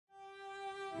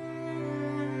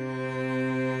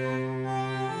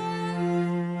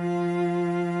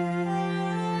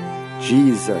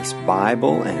Jesus,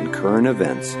 Bible, and current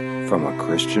events from a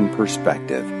Christian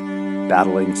perspective.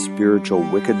 Battling spiritual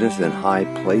wickedness in high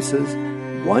places,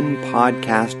 one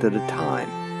podcast at a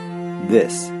time.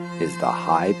 This is the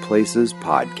High Places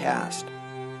Podcast.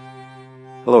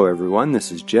 Hello, everyone.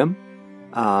 This is Jim.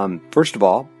 First of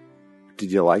all,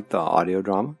 did you like the audio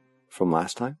drama from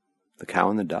last time? The cow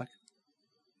and the duck?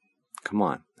 Come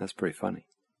on, that's pretty funny,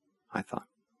 I thought.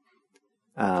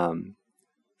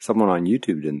 Someone on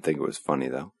YouTube didn't think it was funny,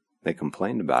 though. They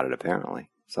complained about it, apparently.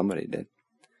 Somebody did.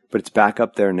 But it's back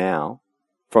up there now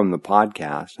from the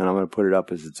podcast, and I'm going to put it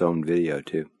up as its own video,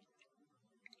 too.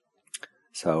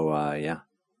 So, yeah.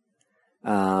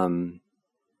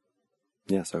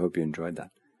 Yes, I hope you enjoyed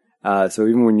that. So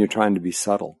even when you're trying to be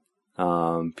subtle,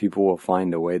 people will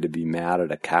find a way to be mad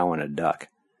at a cow and a duck.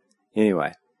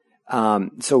 Anyway,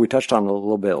 so we touched on it a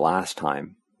little bit last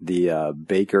time. The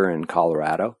baker in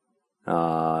Colorado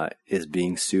is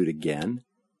being sued again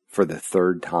for the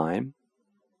third time.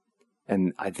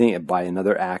 And I think by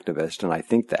another activist, and I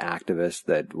think the activist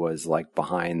that was like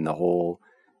behind the whole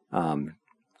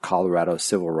Colorado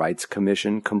Civil Rights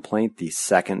Commission complaint the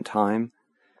second time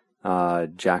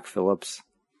Jack Phillips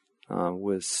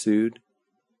was sued.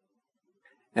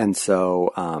 And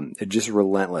so it's just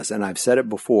relentless. And I've said it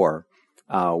before,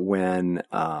 when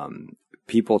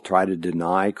people try to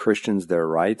deny Christians their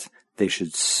rights, they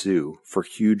should sue for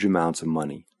huge amounts of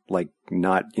money, like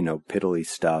not, piddly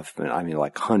stuff. I mean,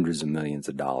 like hundreds of millions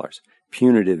of dollars,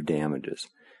 punitive damages.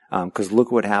 Because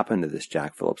look what happened to this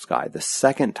Jack Phillips guy. The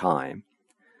second time,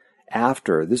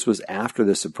 this was after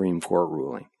the Supreme Court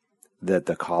ruling that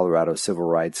the Colorado Civil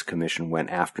Rights Commission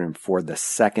went after him for the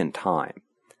second time.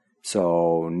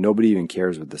 So nobody even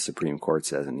cares what the Supreme Court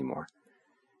says anymore.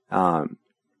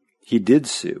 He did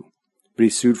sue. But he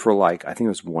sued for I think it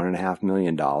was $1.5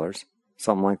 million,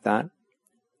 something like that.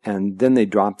 And then they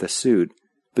dropped the suit,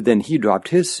 but then he dropped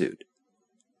his suit.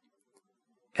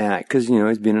 Because,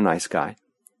 he's being a nice guy.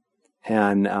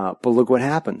 And, but look what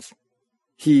happens.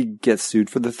 He gets sued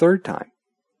for the third time.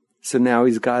 So now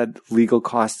he's got legal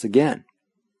costs again.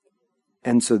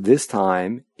 And so this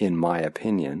time, in my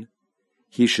opinion,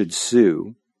 he should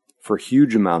sue for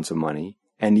huge amounts of money.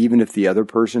 And even if the other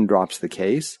person drops the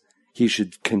case, he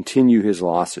should continue his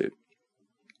lawsuit.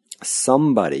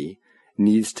 Somebody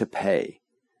needs to pay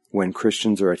when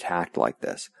Christians are attacked like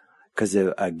this. Because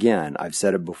again, I've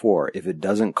said it before, if it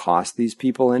doesn't cost these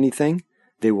people anything,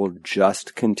 they will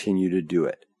just continue to do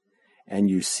it. And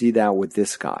you see that with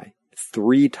this guy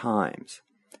 3 times,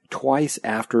 twice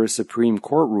after a Supreme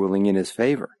Court ruling in his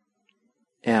favor.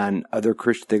 And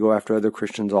they go after other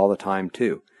Christians all the time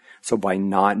too. So by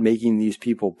not making these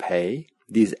people pay,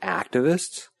 these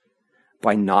activists,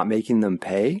 by not making them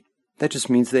pay, that just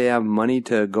means they have money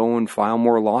to go and file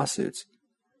more lawsuits,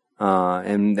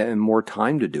 and more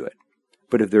time to do it.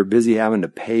 But if they're busy having to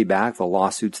pay back the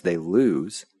lawsuits they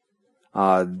lose,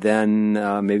 then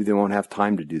maybe they won't have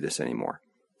time to do this anymore.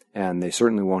 And they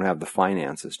certainly won't have the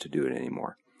finances to do it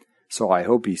anymore. So I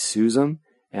hope he sues them,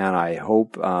 and I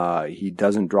hope he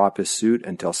doesn't drop his suit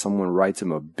until someone writes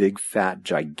him a big, fat,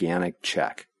 gigantic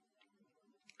check.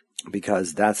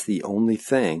 Because that's the only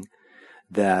thing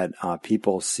that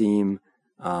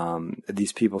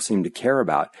these people seem to care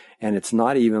about. And it's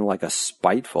not even like a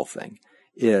spiteful thing.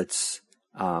 It's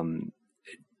how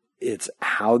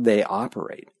they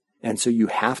operate. And so you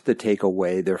have to take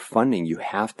away their funding. You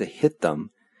have to hit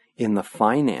them in the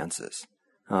finances.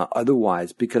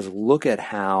 Otherwise, because look at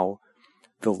how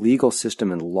the legal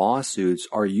system and lawsuits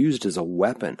are used as a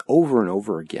weapon over and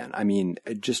over again. I mean,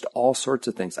 just all sorts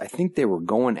of things. I think they were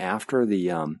going after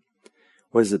the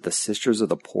Sisters of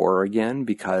the Poor again,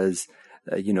 because,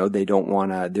 they don't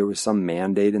want to, there was some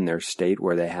mandate in their state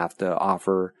where they have to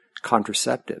offer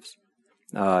contraceptives,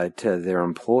 to their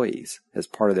employees as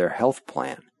part of their health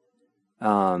plan.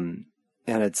 And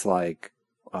it's like,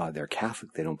 they're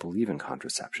Catholic. They don't believe in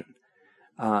contraception.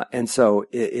 And so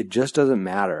it just doesn't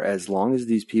matter. As long as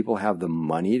these people have the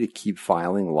money to keep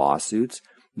filing lawsuits,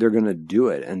 they're going to do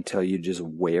it until you just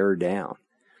wear down.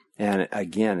 And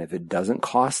again, if it doesn't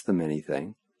cost them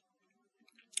anything,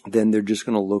 then they're just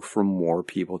going to look for more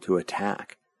people to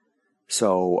attack.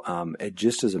 So it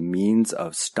just as a means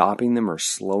of stopping them or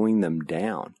slowing them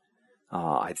down,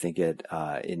 I think it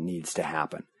needs to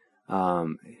happen.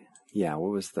 What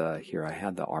was here? I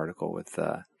had the article with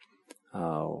the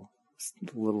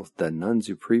nuns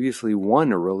who previously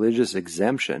won a religious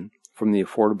exemption from the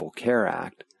Affordable Care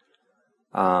Act.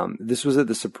 This was at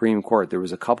the Supreme Court. There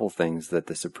was a couple things that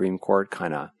the Supreme Court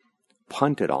kind of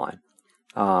punted on.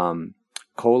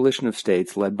 Coalition of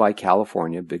states led by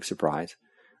California, big surprise,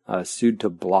 sued to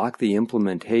block the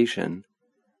implementation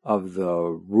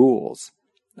rules.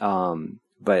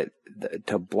 But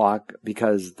to block,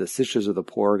 because the Sisters of the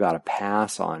Poor got a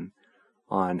pass on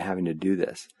having to do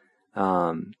this.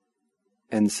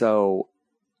 And so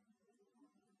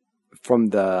from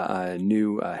the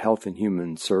new Health and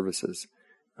Human Services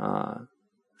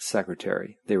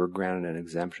secretary, they were granted an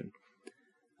exemption.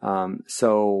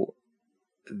 So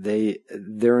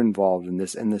they're involved in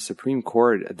this, and the Supreme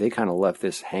Court, they kind of left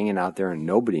this hanging out there, and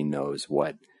nobody knows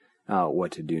what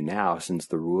to do now since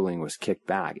the ruling was kicked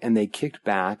back. And they kicked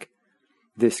back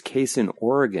this case in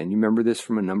Oregon. You remember this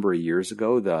from a number of years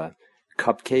ago, the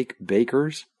cupcake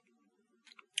bakers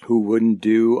who wouldn't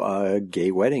do a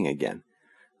gay wedding again.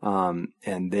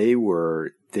 And they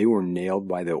were nailed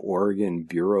by the Oregon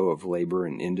Bureau of Labor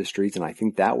and Industries, and I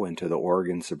think that went to the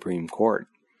Oregon Supreme Court.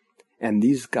 And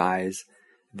these guys,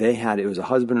 it was a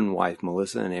husband and wife,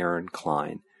 Melissa and Aaron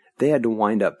Klein. They had to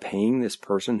wind up paying this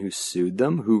person who sued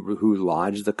them, who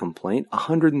lodged the complaint,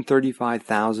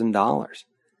 $135,000.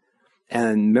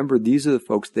 And remember, these are the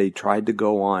folks they tried to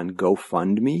go on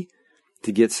GoFundMe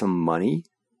to get some money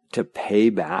to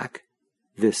pay back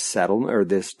this settlement or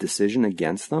this decision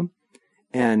against them.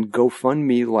 And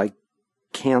GoFundMe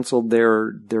canceled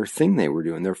their thing they were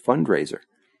doing, their fundraiser,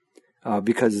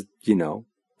 because,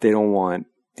 they don't want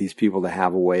these people to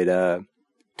have a way to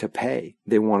pay.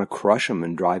 They want to crush them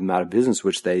and drive them out of business,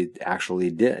 which they actually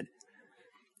did.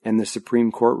 And the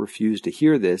Supreme Court refused to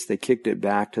hear this. They kicked it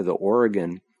back to the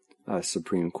Oregon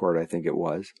Supreme Court, I think it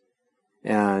was,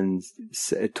 and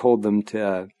it told them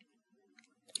to,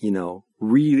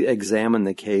 re-examine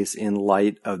the case in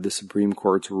light of the Supreme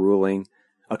Court's ruling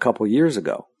a couple years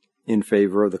ago in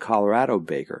favor of the Colorado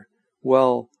baker.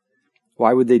 Well,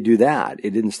 why would they do that?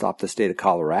 It didn't stop the state of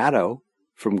Colorado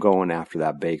from going after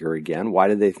that baker again. Why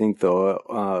did they think the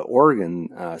Oregon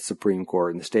Supreme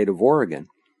Court in the state of Oregon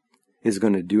is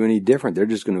going to do any different? They're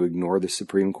just going to ignore the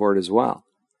Supreme Court as well.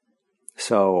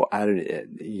 So,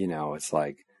 it's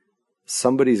like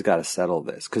somebody's got to settle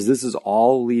this, because this is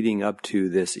all leading up to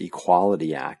this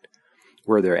Equality Act,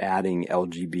 where they're adding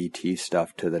LGBT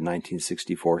stuff to the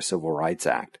 1964 Civil Rights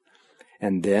Act.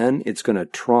 And then it's going to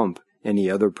trump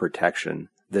any other protection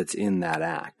that's in that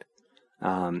act.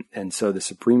 And so the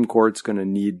Supreme Court's going to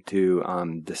need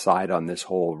to decide on this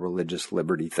whole religious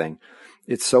liberty thing.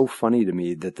 It's so funny to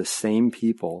me that the same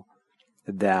people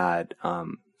that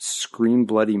scream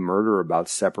bloody murder about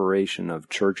separation of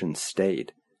church and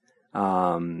state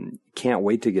can't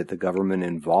wait to get the government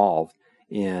involved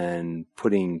in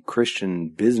putting Christian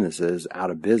businesses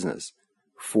out of business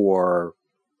for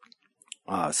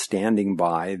standing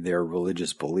by their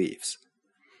religious beliefs.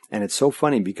 And it's so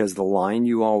funny because the line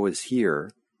you always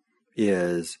hear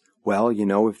is, well,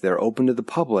 if they're open to the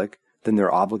public, then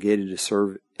they're obligated to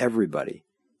serve everybody.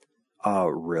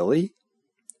 Really?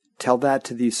 Tell that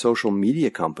to these social media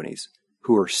companies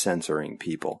who are censoring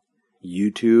people.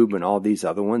 YouTube and all these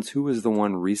other ones. Who was the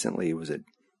one recently? Was it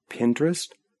Pinterest?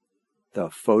 The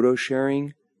photo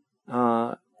sharing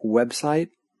website?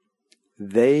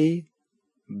 They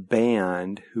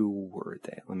banned, who were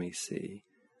they? Let me see.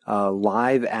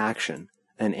 Live Action,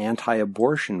 an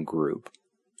anti-abortion group.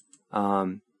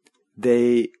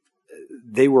 They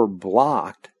were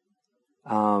blocked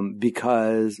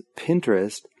because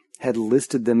Pinterest had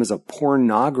listed them as a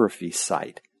pornography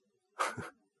site.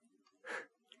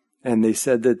 And they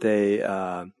said that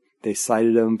they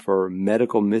cited them for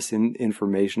medical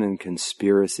misinformation and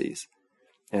conspiracies.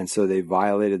 And so they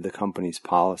violated the company's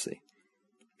policy.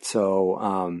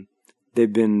 So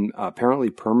they've been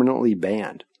apparently permanently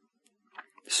banned.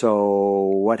 So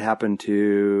what happened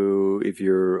to, if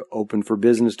you're open for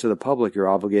business to the public, you're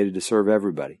obligated to serve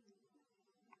everybody?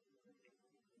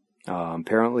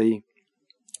 Apparently,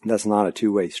 that's not a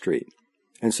two-way street.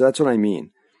 And so that's what I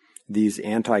mean. These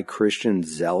anti-Christian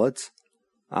zealots,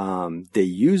 they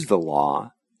use the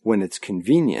law when it's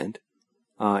convenient,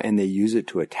 and they use it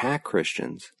to attack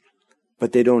Christians,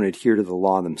 but they don't adhere to the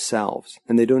law themselves,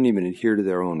 and they don't even adhere to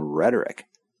their own rhetoric.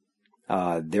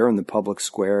 They're in the public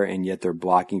square, and yet they're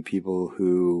blocking people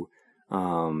who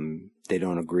they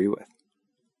don't agree with.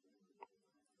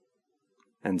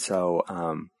 And so,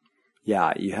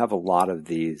 you have a lot of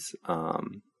these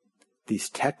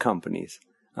tech companies,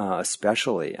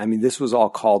 especially. I mean, this was all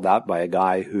called out by a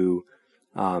guy who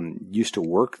used to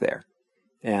work there.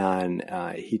 And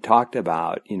he talked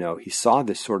about, he saw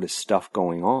this sort of stuff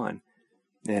going on.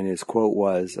 And his quote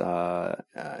was,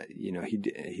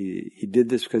 he did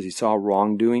this because he saw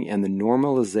wrongdoing, and the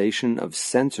normalization of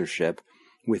censorship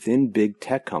within big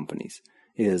tech companies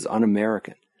is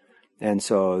un-American. And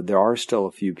so there are still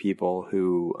a few people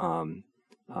who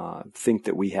think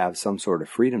that we have some sort of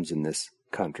freedoms in this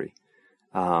country.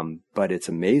 But it's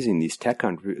amazing, these tech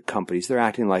companies, they're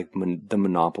acting like the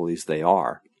monopolies they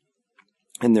are.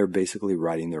 And they're basically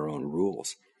writing their own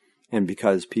rules. And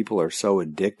because people are so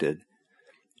addicted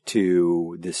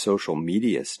to this social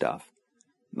media stuff,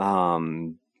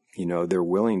 they're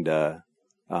willing to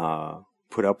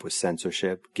put up with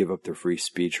censorship, give up their free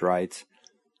speech rights,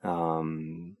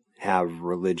 have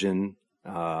religion,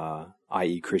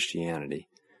 i.e. Christianity,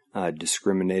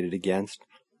 discriminated against,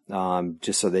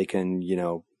 just so they can,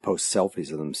 post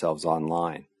selfies of themselves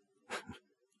online.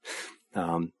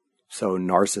 So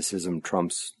narcissism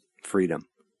trumps freedom,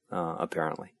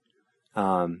 apparently.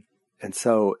 And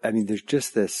so, there's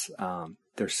just this,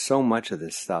 there's so much of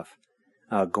this stuff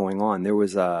going on. There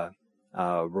was a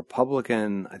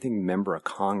Republican, I think, member of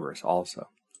Congress also,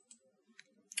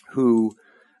 who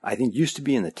I think used to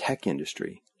be in the tech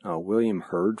industry, William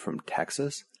Hurd from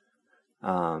Texas.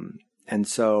 And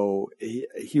so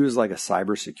he was like a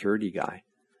cybersecurity guy.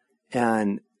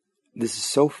 And this is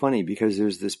so funny because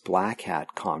there's this Black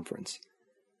Hat conference.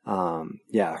 Hurd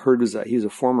he was a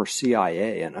former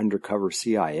CIA, an undercover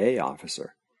CIA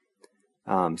officer.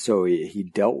 So he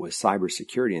dealt with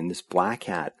cybersecurity, and this Black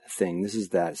Hat thing, this is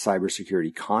that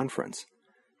cybersecurity conference.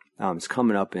 It's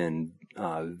coming up in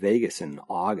Vegas in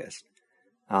August.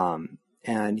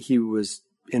 And he was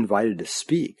invited to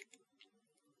speak.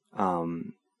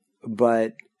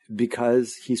 But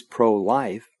because he's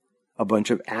pro-life, a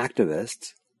bunch of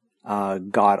activists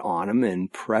got on him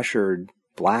and pressured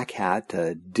Black Hat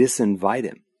to disinvite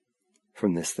him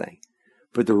from this thing.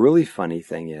 But the really funny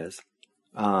thing is,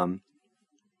 the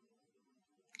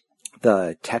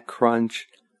TechCrunch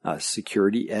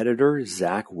security editor,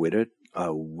 Zach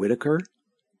Whitaker,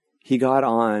 he got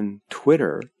on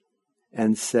Twitter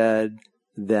and said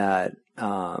that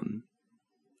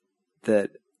that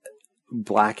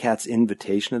Black Hat's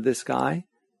invitation of this guy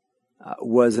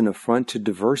was an affront to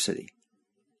diversity.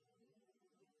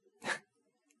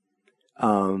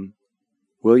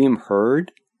 William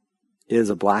Hurd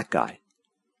is a black guy.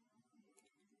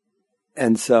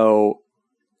 And so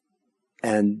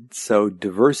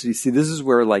diversity, see, this is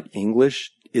where like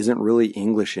English isn't really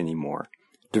English anymore.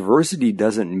 Diversity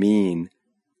doesn't mean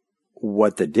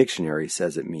what the dictionary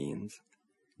says it means.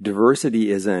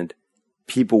 Diversity isn't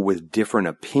people with different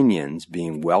opinions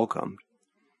being welcomed.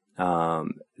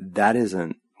 That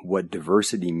isn't what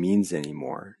diversity means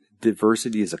anymore.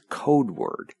 Diversity is a code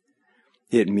word.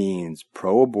 It means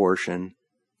pro-abortion,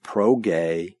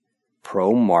 pro-gay,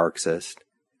 pro-Marxist,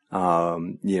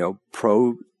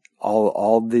 pro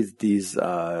all these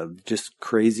just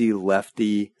crazy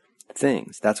lefty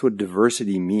things. That's what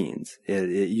diversity means.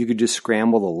 You could just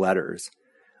scramble the letters,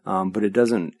 but it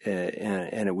doesn't,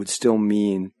 and it would still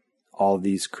mean all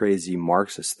these crazy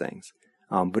Marxist things.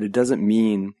 But it doesn't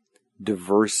mean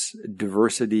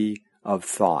diversity of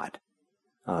thought,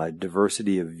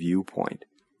 diversity of viewpoint,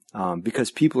 because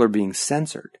people are being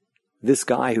censored. This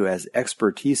guy who has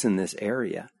expertise in this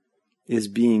area is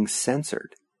being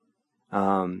censored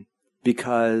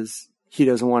because he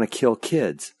doesn't want to kill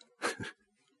kids.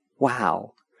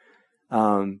 Wow.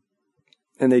 And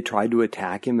they tried to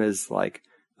attack him as like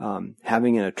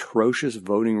having an atrocious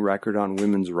voting record on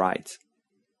women's rights.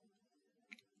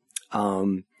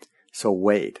 So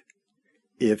wait,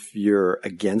 if you're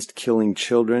against killing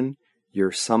children,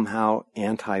 you're somehow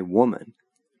anti-woman.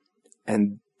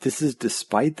 And this is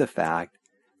despite the fact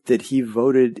that he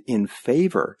voted in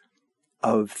favor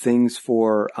of things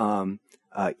for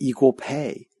equal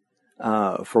pay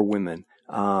for women.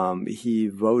 He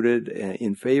voted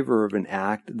in favor of an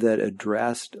act that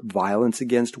addressed violence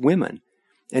against women.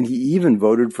 And he even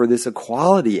voted for this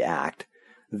Equality Act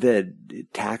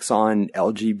that tacks on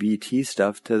LGBT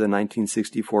stuff to the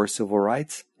 1964 Civil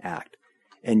Rights Act.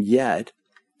 And yet,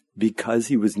 because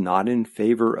he was not in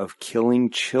favor of killing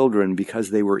children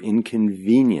because they were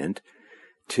inconvenient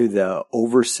to the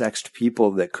oversexed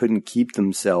people that couldn't keep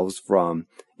themselves from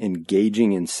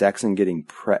engaging in sex and getting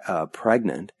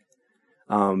pregnant,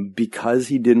 because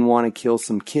he didn't want to kill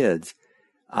some kids,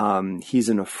 he's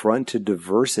an affront to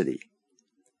diversity.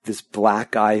 This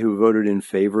black guy who voted in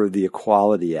favor of the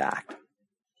Equality Act.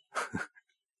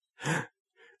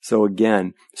 So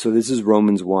this is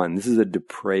Romans 1. This is a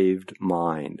depraved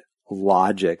mind.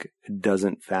 Logic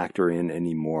doesn't factor in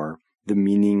anymore. The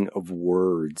meaning of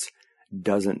words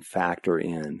doesn't factor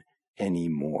in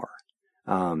anymore.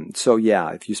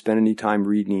 If you spend any time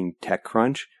reading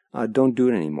TechCrunch, don't do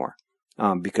it anymore.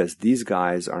 Because these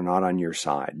guys are not on your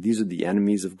side. These are the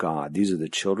enemies of God. These are the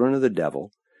children of the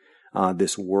devil.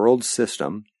 This world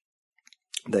system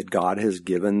that God has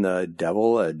given the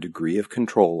devil a degree of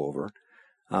control over.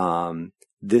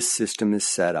 This system is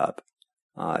set up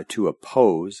to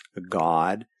oppose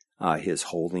God, His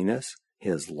holiness,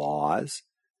 His laws,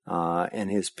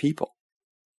 and His people,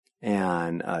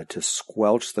 and to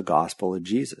squelch the gospel of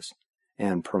Jesus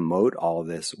and promote all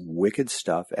this wicked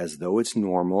stuff as though it's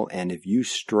normal. And if you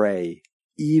stray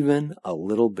even a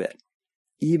little bit,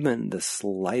 even the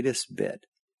slightest bit,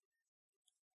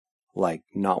 like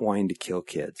not wanting to kill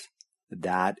kids,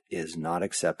 that is not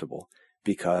acceptable,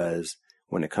 because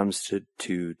when it comes to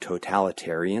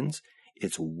totalitarians,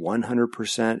 it's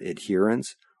 100%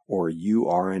 adherence or you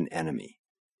are an enemy.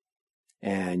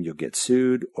 And you'll get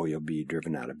sued, or you'll be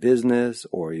driven out of business,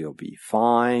 or you'll be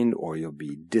fined, or you'll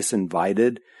be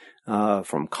disinvited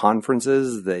from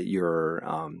conferences that you're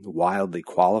wildly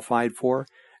qualified for,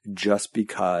 just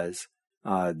because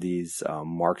these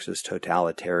Marxist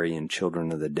totalitarian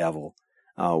children of the devil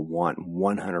want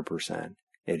 100%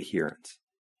 adherence.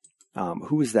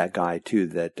 Who was that guy, too,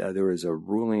 that there was a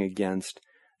ruling against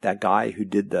that guy who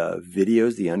did the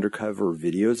videos, the undercover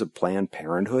videos of Planned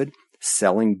Parenthood,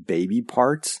 selling baby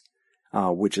parts,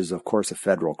 which is, of course, a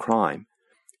federal crime.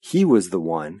 He was the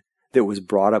one that was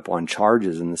brought up on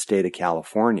charges in the state of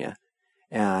California.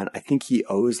 And I think he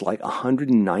owes like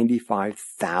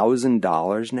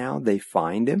 $195,000 now. They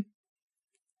fined him.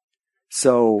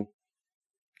 So,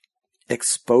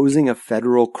 exposing a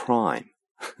federal crime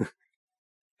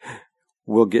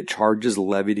will get charges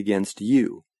levied against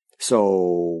you.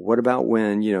 So, what about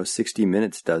when, 60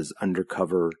 Minutes does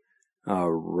undercover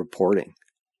reporting,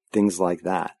 things like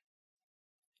that?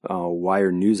 Why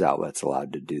are news outlets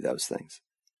allowed to do those things?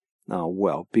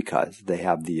 Well, because they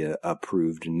have the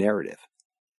approved narrative.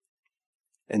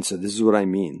 And so this is what I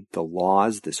mean. The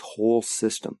laws, this whole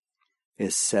system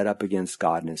is set up against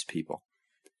God and His people.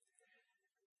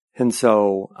 And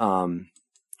so,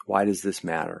 why does this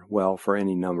matter? Well, for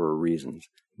any number of reasons.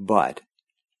 But,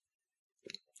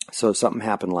 so something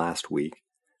happened last week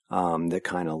that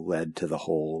kind of led to the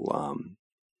whole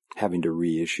having to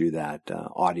reissue that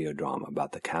audio drama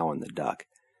about the cow and the duck.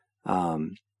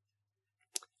 And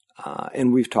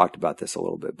we've talked about this a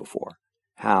little bit before,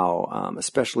 how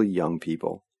especially young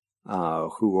people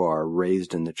who are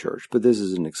raised in the church, but this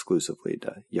isn't exclusively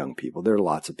to young people. There are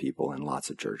lots of people in lots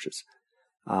of churches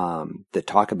that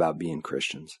talk about being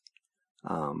Christians.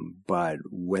 But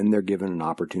when they're given an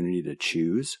opportunity to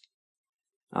choose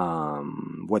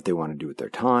what they want to do with their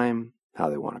time, how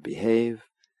they want to behave,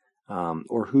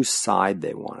 or whose side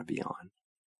they want to be on.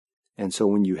 And so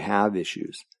when you have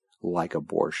issues like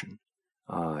abortion,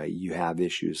 you have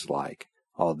issues like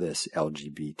all this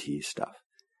LGBT stuff,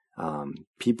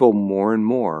 people more and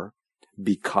more,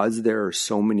 because there are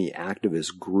so many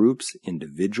activist groups,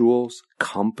 individuals,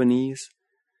 companies,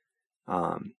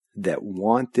 that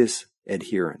want this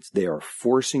adherence, they are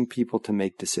forcing people to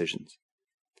make decisions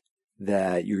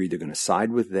that you're either going to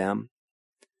side with them,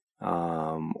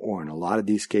 or in a lot of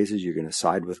these cases, you're going to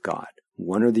side with God,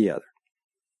 one or the other.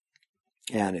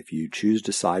 And if you choose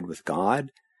to side with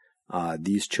God,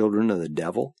 these children of the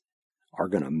devil are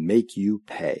going to make you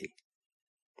pay.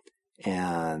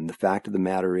 And the fact of the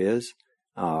matter is,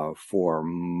 for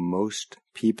most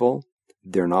people,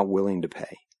 they're not willing to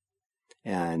pay.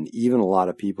 And even a lot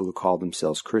of people who call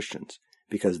themselves Christians,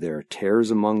 because there are tares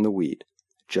among the wheat,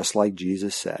 just like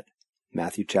Jesus said,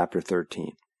 Matthew chapter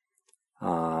 13.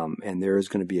 And there is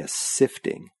going to be a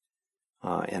sifting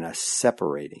and a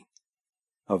separating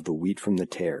of the wheat from the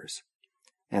tares.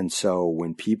 And so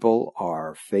when people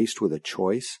are faced with a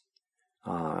choice,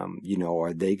 are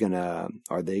they gonna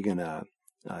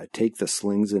take the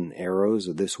slings and arrows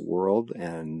of this world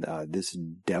and this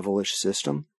devilish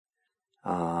system?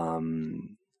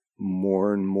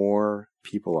 More and more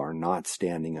people are not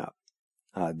standing up.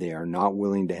 They are not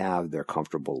willing to have their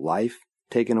comfortable life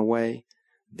taken away,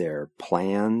 their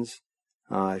plans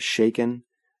shaken,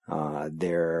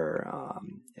 their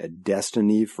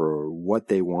destiny for what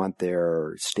they want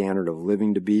their standard of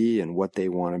living to be and what they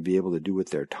want to be able to do with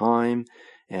their time,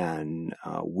 and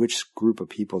which group of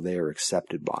people they are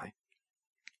accepted by.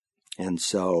 And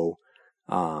so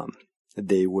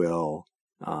they will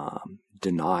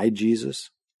deny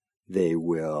Jesus. They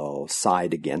will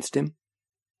side against Him.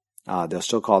 They'll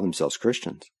still call themselves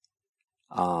Christians.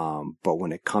 But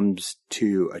when it comes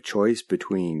to a choice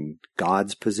between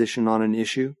God's position on an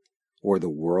issue or the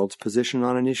world's position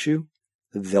on an issue,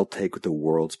 they'll take the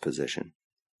world's position,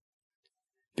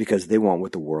 because they want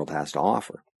what the world has to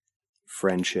offer.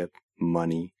 Friendship,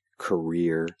 money,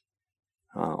 career,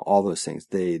 all those things.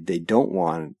 They don't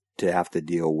want to have to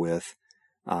deal with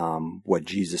what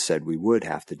Jesus said we would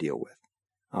have to deal with,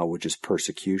 which is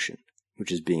persecution,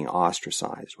 which is being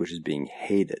ostracized, which is being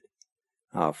hated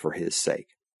for His sake.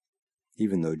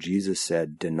 even though Jesus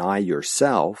said, deny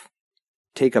yourself,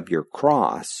 take up your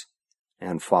cross,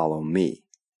 and follow me.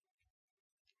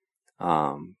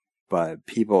 But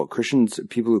Christians,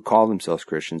 people who call themselves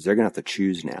Christians, they're going to have to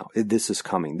choose now. This is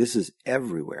coming. This is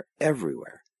everywhere.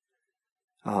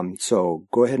 So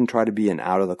go ahead and try to be an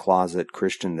out-of-the-closet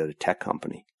Christian at a tech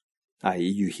company.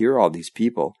 You hear all these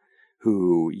people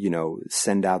who,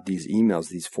 send out these emails,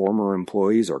 these former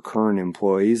employees or current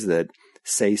employees that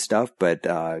say stuff, but,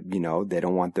 they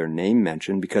don't want their name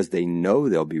mentioned because they know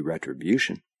there'll be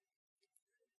retribution.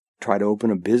 Try to open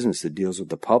a business that deals with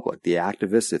the public. The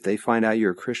activists, if they find out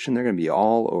you're a Christian, they're going to be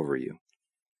all over you.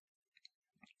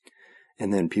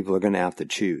 And then people are going to have to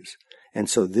choose. And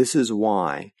so this is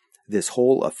why this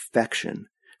whole affection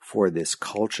for this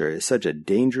culture is such a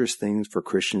dangerous thing for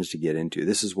Christians to get into.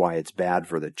 This is why it's bad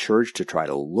for the church to try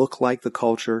to look like the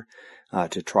culture,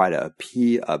 to try to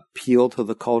appeal to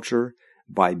the culture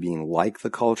by being like the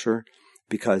culture,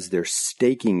 because they're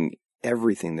staking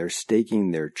everything. They're staking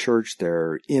their church,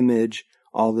 their image,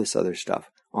 all this other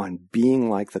stuff on being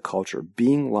like the culture,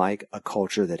 being like a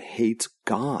culture that hates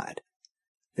God,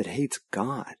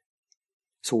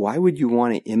 So why would you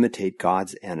want to imitate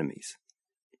God's enemies?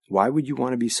 Why would you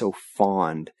want to be so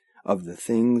fond of the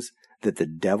things that the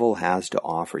devil has to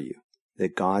offer you,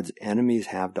 that God's enemies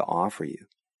have to offer you?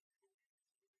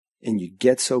 And you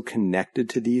get so connected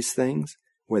to these things,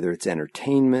 whether it's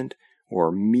entertainment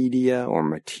or media or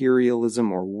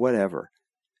materialism or whatever,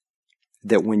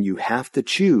 that when you have to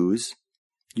choose,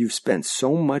 you've spent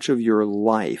so much of your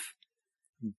life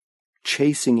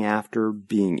chasing after,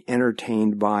 being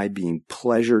entertained by, being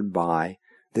pleasured by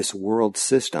this world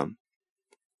system,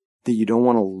 that you don't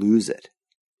want to lose it.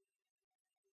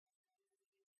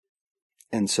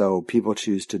 And so people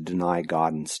choose to deny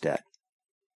God instead,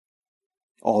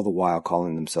 all the while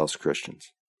calling themselves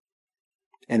Christians.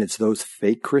 And it's those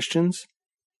fake Christians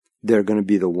that are going to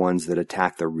be the ones that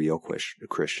attack the real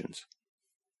Christians.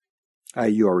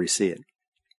 You already see it.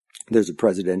 There's a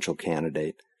presidential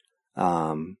candidate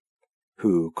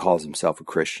who calls himself a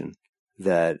Christian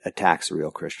that attacks the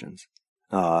real Christians.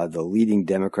 The leading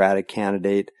Democratic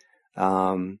candidate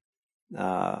right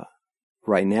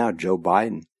now, Joe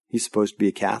Biden, he's supposed to be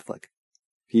a Catholic.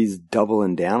 He's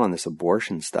doubling down on this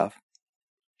abortion stuff.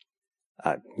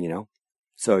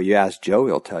 So you ask Joe,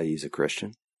 he'll tell you he's a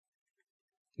Christian.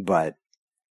 But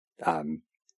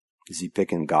is he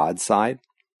picking God's side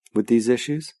with these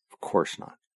issues? Of course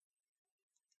not.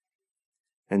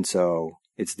 And so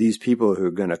it's these people who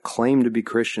are going to claim to be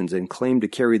Christians and claim to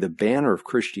carry the banner of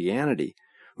Christianity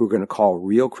who are going to call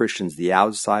real Christians the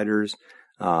outsiders,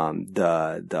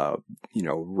 the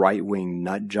right-wing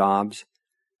nut jobs,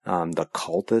 the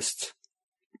cultists.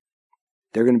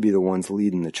 They're going to be the ones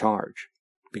leading the charge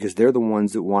because they're the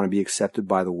ones that want to be accepted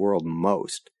by the world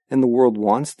most. And the world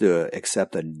wants to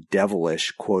accept a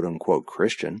devilish, quote-unquote,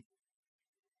 Christian.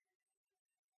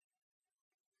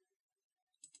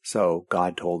 So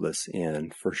God told us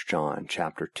in 1 John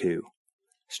chapter 2,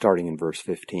 starting in verse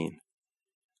 15,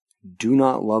 do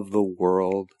not love the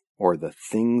world or the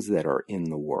things that are in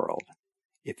the world.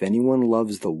 If anyone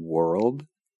loves the world,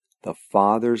 the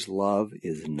Father's love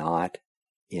is not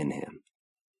in him.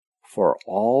 For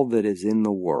all that is in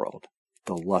the world,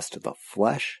 the lust of the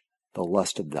flesh, the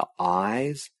lust of the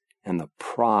eyes, and the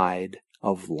pride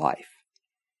of life,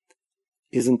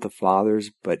 isn't the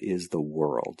Father's, but is the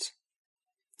world's.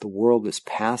 The world is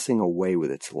passing away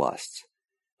with its lusts,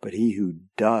 but he who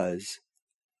does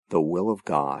the will of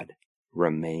God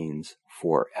remains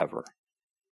forever.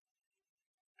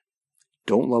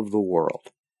 Don't love the world,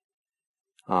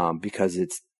 because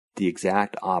it's the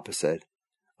exact opposite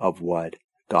of what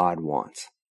God wants.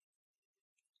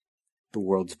 The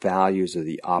world's values are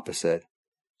the opposite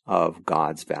of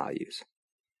God's values.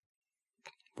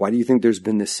 Why do you think there's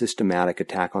been this systematic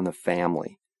attack on the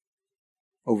family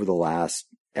over the last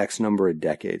X number of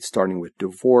decades, starting with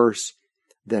divorce,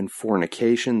 then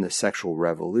fornication, the sexual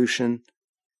revolution,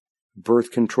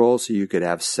 birth control so you could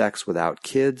have sex without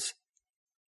kids?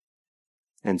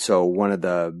 And so one of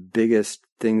the biggest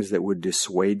things that would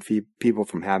dissuade people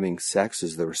from having sex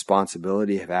is the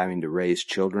responsibility of having to raise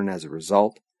children as a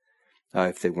result.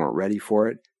 If they weren't ready for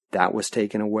it, that was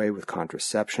taken away with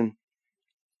contraception.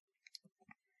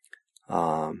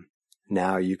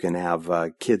 Now you can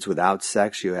have kids without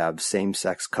sex. You have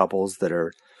same-sex couples that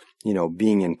are,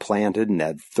 being implanted and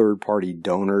had third-party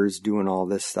donors doing all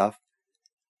this stuff.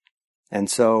 And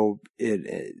so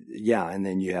and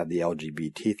then you have the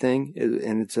LGBT thing,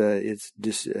 and it's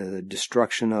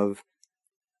destruction of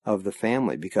the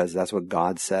family because that's what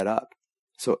God set up.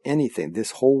 So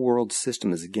this whole world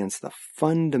system is against the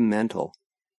fundamental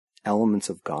elements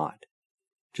of God.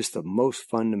 Just the most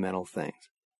fundamental things.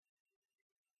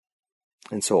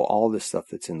 And so all this stuff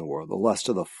that's in the world, the lust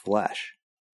of the flesh,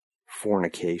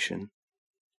 fornication,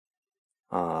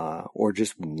 or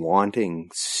just wanting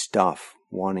stuff,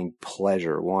 wanting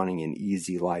pleasure, wanting an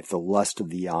easy life, the lust of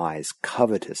the eyes,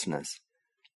 covetousness,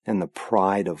 and the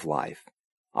pride of life.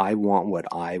 I want what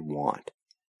I want.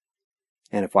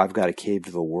 And if I've got to cave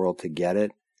to the world to get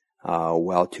it,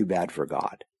 well, too bad for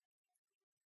God.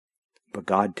 But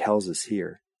God tells us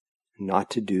here not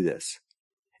to do this.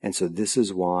 And so this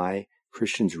is why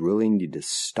Christians really need to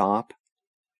stop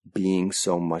being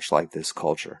so much like this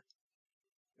culture.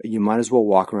 You might as well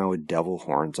walk around with devil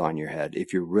horns on your head.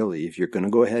 If you're going to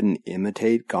go ahead and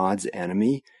imitate God's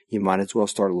enemy, you might as well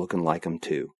start looking like him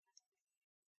too.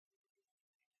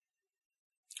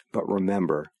 But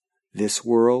remember, this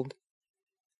world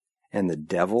and the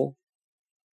devil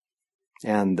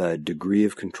and the degree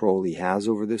of control he has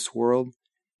over this world,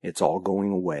 it's all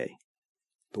going away.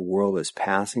 The world is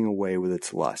passing away with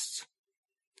its lusts.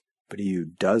 But he who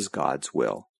does God's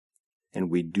will, and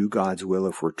we do God's will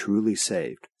if we're truly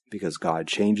saved, because God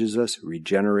changes us,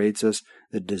 regenerates us,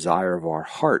 the desire of our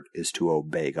heart is to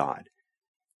obey God.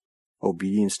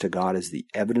 Obedience to God is the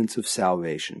evidence of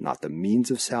salvation, not the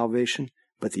means of salvation,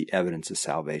 but the evidence of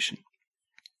salvation.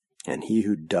 And he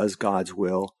who does God's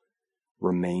will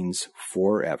remains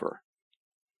forever,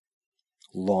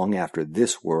 long after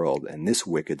this world and this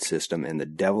wicked system and the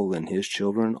devil and his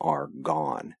children are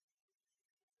gone.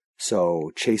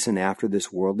 So chasing after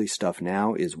this worldly stuff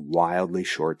now is wildly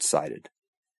short-sighted.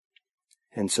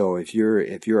 And so if you're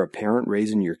a parent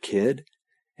raising your kid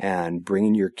and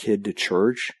bringing your kid to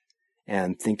church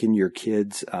and thinking your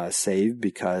kid's saved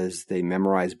because they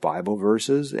memorize Bible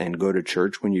verses and go to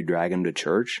church when you drag them to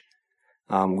church,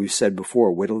 we've said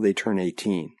before, wait till they turn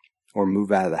 18 or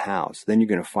move out of the house. Then you're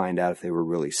going to find out if they were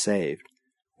really saved.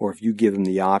 Or if you give them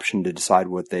the option to decide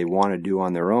what they want to do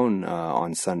on their own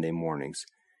on Sunday mornings,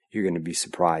 you're going to be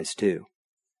surprised too.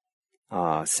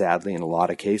 Sadly, in a lot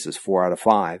of cases, 4 out of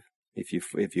 5,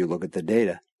 if you look at the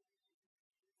data.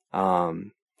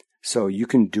 So you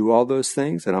can do all those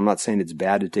things, and I'm not saying it's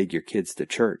bad to take your kids to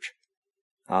church.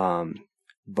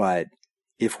 But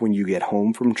if when you get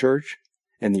home from church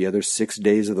and the other 6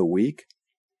 days of the week,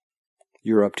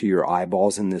 you're up to your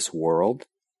eyeballs in this world,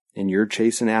 and you're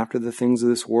chasing after the things of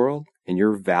this world, and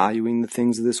you're valuing the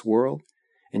things of this world,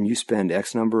 and you spend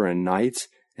X number of nights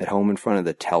at home in front of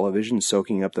the television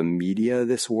soaking up the media of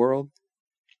this world,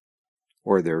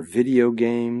 or their video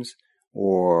games,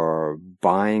 or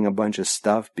buying a bunch of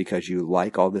stuff because you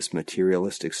like all this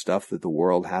materialistic stuff that the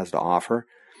world has to offer,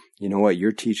 you know what?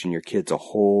 You're teaching your kids a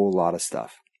whole lot of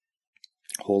stuff.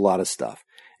 A whole lot of stuff.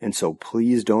 And so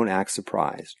please don't act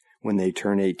surprised when they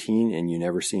turn 18 and you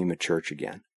never see them at church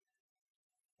again.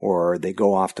 Or they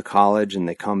go off to college and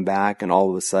they come back and all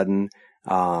of a sudden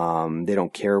they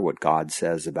don't care what God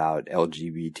says about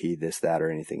LGBT, this, that, or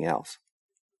anything else.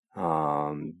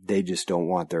 They just don't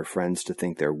want their friends to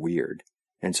think they're weird.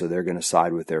 And so they're going to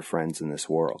side with their friends in this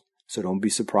world. So don't be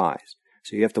surprised.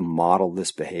 So you have to model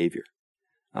this behavior,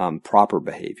 proper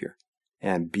behavior,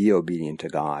 and be obedient to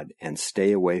God and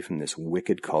stay away from this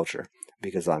wicked culture.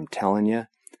 Because I'm telling you,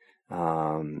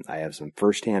 I have some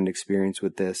firsthand experience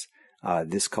with this.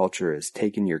 This culture has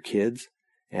taken your kids,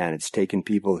 and it's taken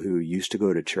people who used to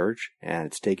go to church, and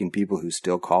it's taken people who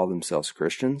still call themselves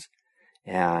Christians.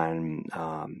 And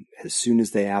as soon as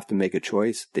they have to make a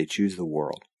choice, they choose the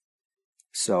world.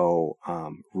 So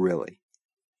really,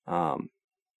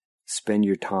 spend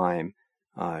your time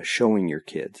showing your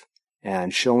kids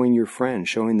and showing your friends,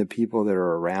 showing the people that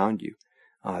are around you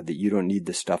that you don't need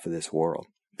the stuff of this world,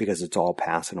 because it's all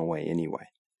passing away anyway.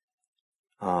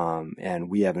 And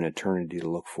we have an eternity to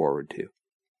look forward to.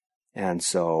 And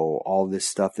so all this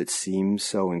stuff that seems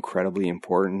so incredibly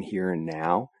important here and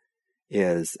now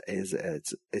it's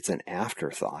an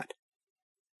afterthought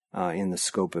in the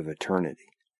scope of eternity.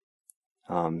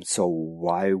 So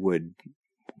why would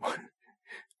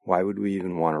we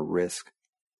even want to risk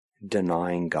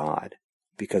denying God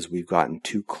because we've gotten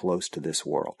too close to this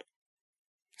world?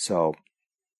 So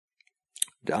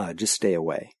just stay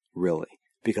away, really,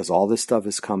 because all this stuff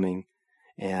is coming,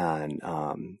 and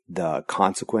the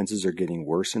consequences are getting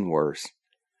worse and worse.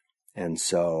 And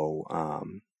so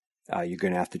you're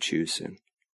going to have to choose soon.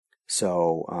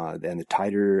 So then the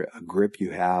tighter a grip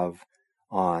you have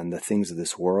on the things of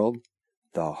this world,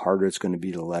 the harder it's going to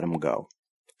be to let them go.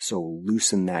 So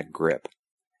loosen that grip.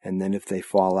 And then if they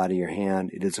fall out of your hand,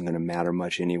 it isn't going to matter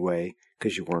much anyway,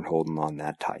 because you weren't holding on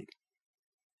that tight.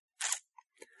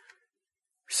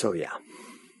 So yeah,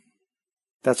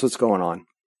 that's what's going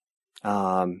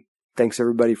on. Thanks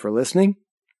everybody for listening.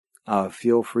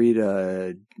 Feel free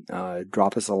to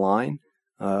drop us a line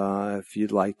if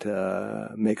you'd like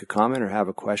to make a comment or have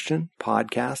a question.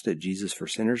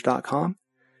 podcast@JesusForSinners.com.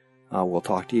 We'll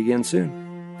talk to you again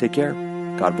soon. Take care.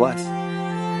 God bless.